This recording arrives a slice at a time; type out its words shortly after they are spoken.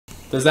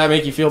Does that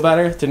make you feel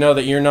better to know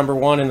that you're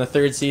 #1 in the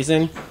 3rd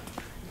season?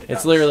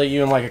 It's literally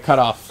you and like a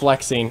cutoff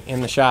flexing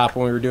in the shop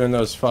when we were doing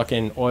those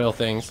fucking oil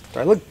things.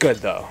 I look good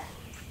though.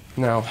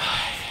 No,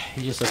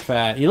 you just look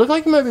fat. You look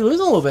like you might be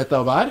losing a little bit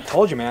though, bud.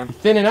 Told you, man.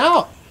 Thinning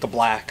out. The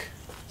black.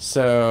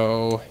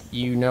 So,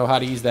 you know how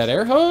to use that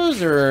air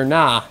hose or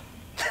nah?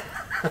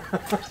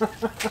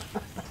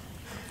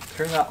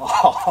 Turn that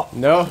off.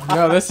 No,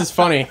 this is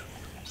funny.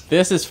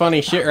 This is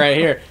funny shit right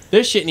here.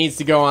 This shit needs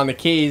to go on the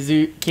KCCO,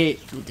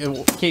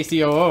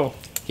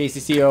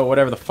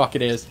 whatever the fuck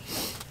it is.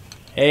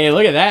 Hey,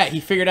 look at that.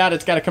 He figured out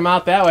it's got to come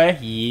out that way.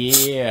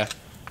 Yeah.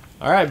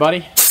 All right,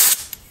 buddy.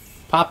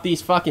 Pop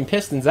these fucking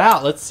pistons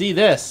out. Let's see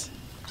this.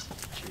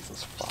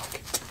 Jesus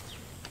fuck.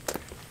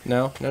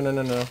 No.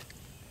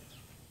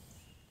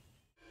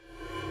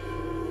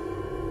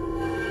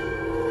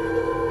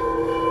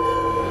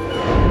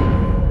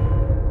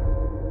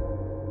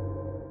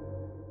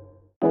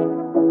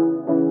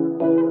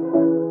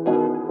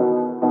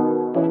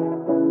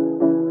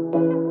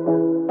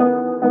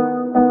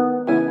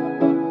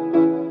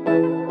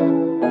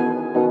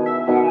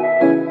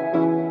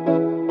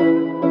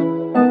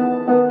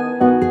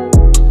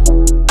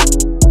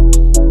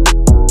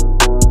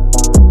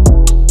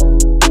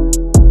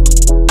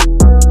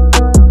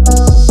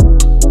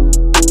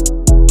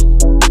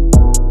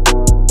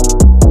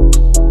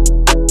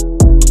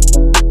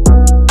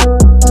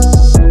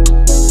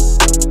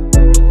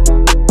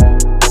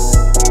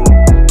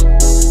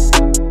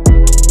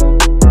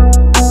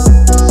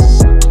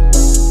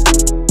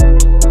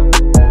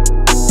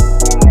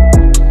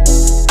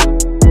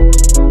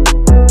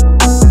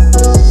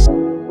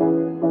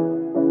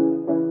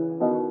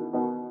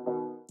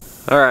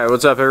 Alright,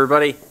 what's up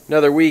everybody?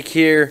 Another week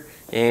here,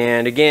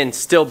 and again,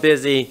 still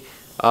busy.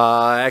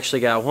 I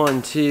actually got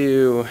 1,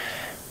 2,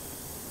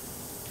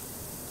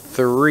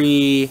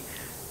 3,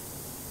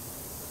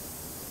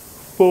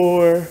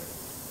 4,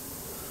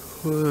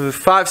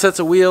 5 sets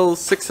of wheels,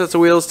 6 sets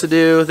of wheels to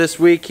do this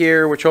week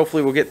here, which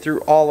hopefully we'll get through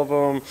all of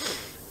them.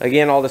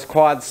 Again, all this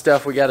quad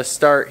stuff we got to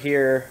start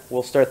here.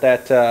 We'll start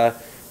that,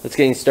 that's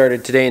getting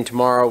started today and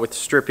tomorrow with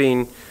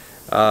stripping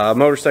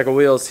motorcycle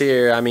wheels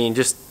here. I mean,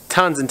 just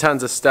tons and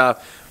tons of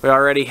stuff. We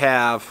already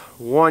have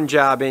one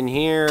job in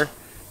here,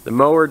 the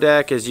mower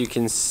deck, as you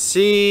can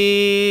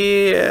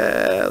see.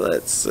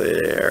 Let's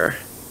see here,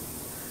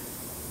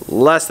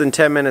 less than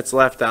 10 minutes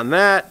left on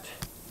that.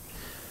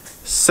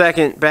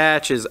 Second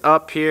batch is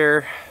up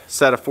here,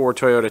 set of 4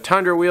 Toyota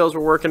Tundra wheels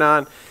we're working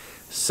on.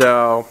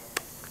 So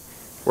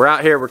we're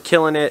out here, we're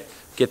killing it.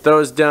 Get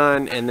those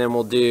done, and then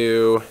we'll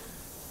do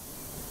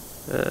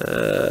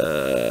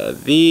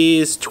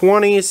these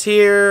 20s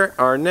here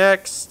are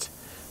next,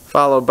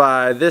 followed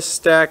by this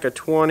stack of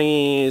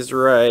 20s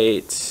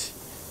right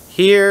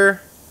here,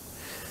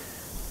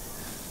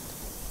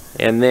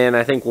 and then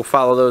I think we'll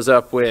follow those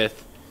up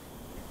with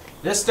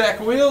this stack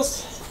of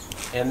wheels,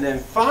 and then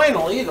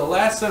finally the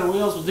last set of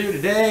wheels we'll do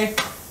today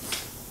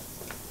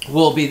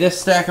will be this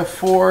stack of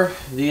 4.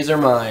 These are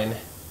mine.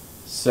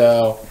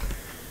 So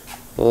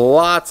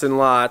lots and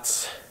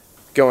lots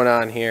going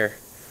on here,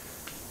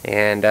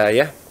 and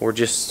yeah, we're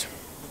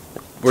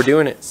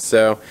doing it.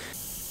 So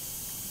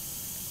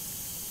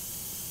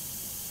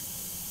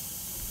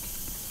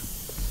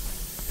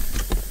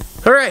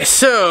alright,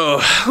 so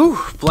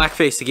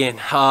blackface again.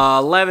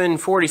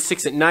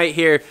 11:46 at night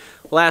here.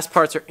 Last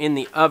parts are in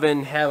the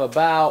oven. Have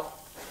about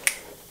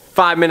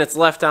 5 minutes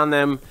left on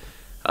them.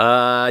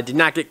 Did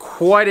not get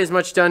quite as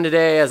much done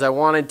today as I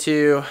wanted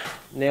to.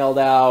 Nailed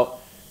out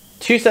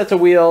 2 sets of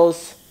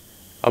wheels,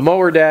 a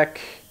mower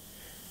deck.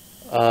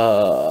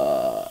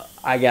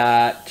 I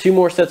got 2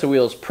 more sets of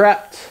wheels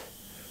prepped,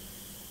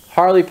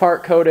 Harley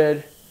part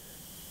coated,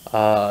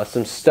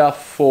 some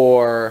stuff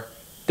for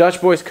Dutch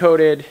Boys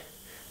coated,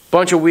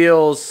 bunch of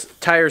wheels,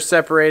 tires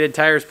separated,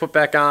 tires put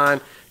back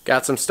on,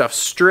 got some stuff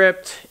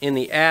stripped in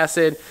the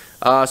acid.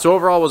 So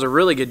overall it was a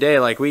really good day.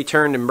 Like, we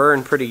turned and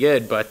burned pretty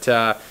good, but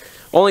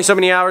only so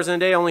many hours in a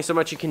day, only so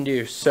much you can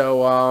do.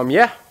 So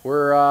yeah,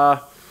 we're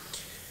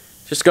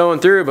just going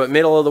through, but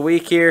middle of the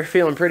week here,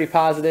 feeling pretty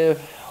positive.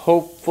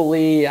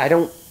 Hopefully, I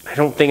don't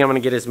think I'm gonna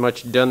get as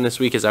much done this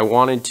week as I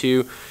wanted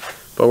to,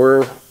 but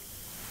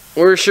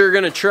we're sure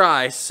gonna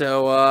try.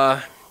 So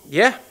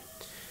yeah,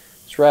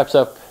 this wraps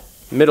up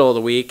middle of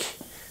the week.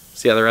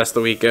 See how the rest of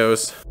the week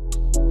goes.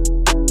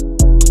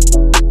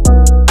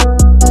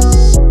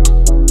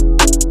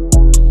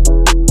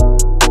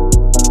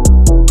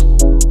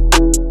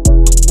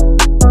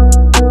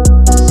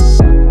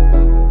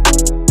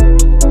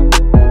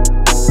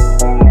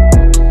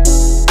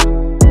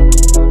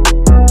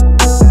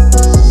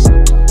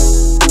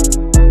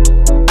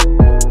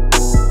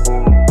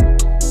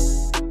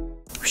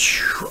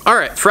 All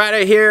right,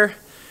 Friday here.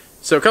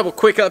 So a couple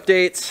quick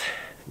updates.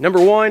 Number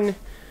 1,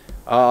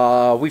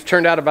 we've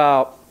turned out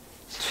about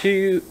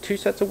two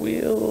sets of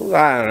wheels.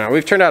 I don't know.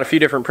 We've turned out a few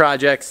different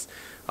projects.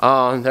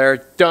 They're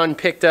done,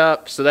 picked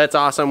up, so that's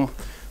awesome.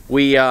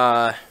 We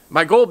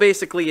my goal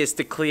basically is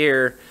to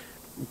gross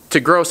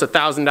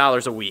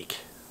 $1,000 a week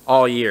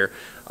all year.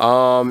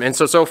 And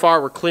so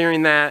far we're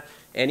clearing that,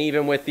 And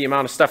even with the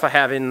amount of stuff I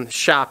have in the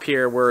shop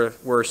here, we're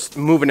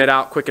moving it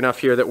out quick enough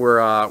here that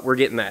we're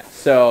getting that.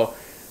 So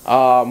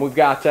we've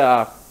got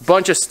a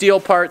bunch of steel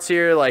parts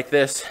here like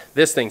this.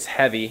 This thing's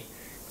heavy.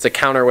 It's a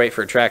counterweight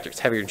for a tractor. It's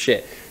heavier than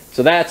shit.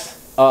 So that's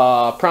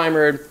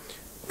primered.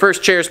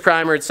 First chair's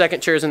primered.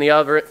 Second chair's in the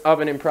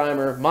oven and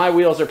primer. My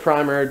wheels are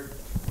primered.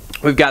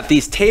 We've got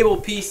these table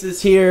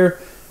pieces here,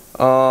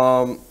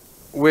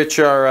 which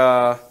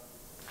are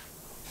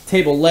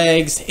table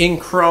legs in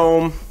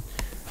chrome.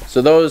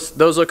 So those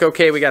look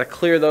okay. We got to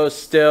clear those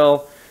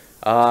still.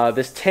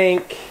 This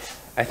tank,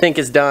 I think,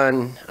 is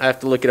done. I have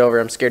to look it over.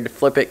 I'm scared to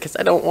flip it because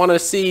I don't want to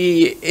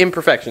see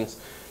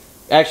imperfections.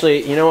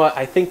 Actually, you know what?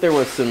 I think there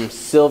was some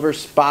silver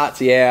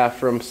spots, yeah,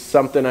 from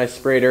something I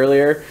sprayed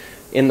earlier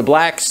in the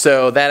black.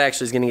 So that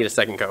actually is going to get a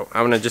second coat.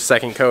 I'm going to just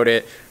second coat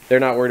it. They're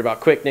not worried about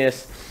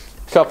quickness.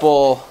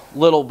 Couple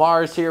little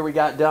bars here we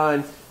got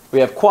done. We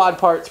have quad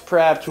parts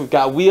prepped. We've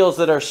got wheels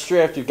that are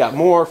stripped. We've got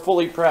more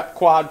fully prepped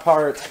quad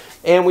parts.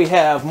 And we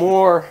have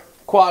more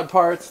quad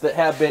parts that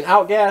have been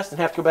outgassed and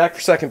have to go back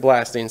for second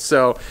blasting.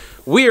 So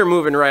we are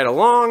moving right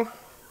along.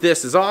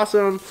 This is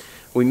awesome.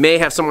 We may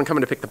have someone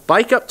coming to pick the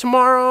bike up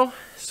tomorrow.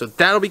 So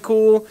that'll be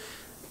cool.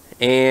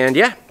 And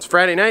yeah, it's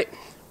Friday night.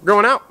 We're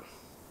going out.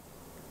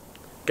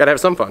 Gotta have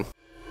some fun.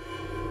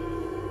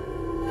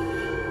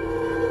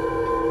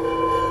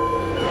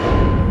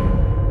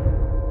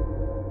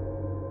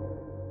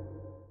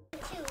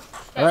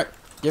 All right,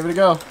 give it a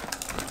go.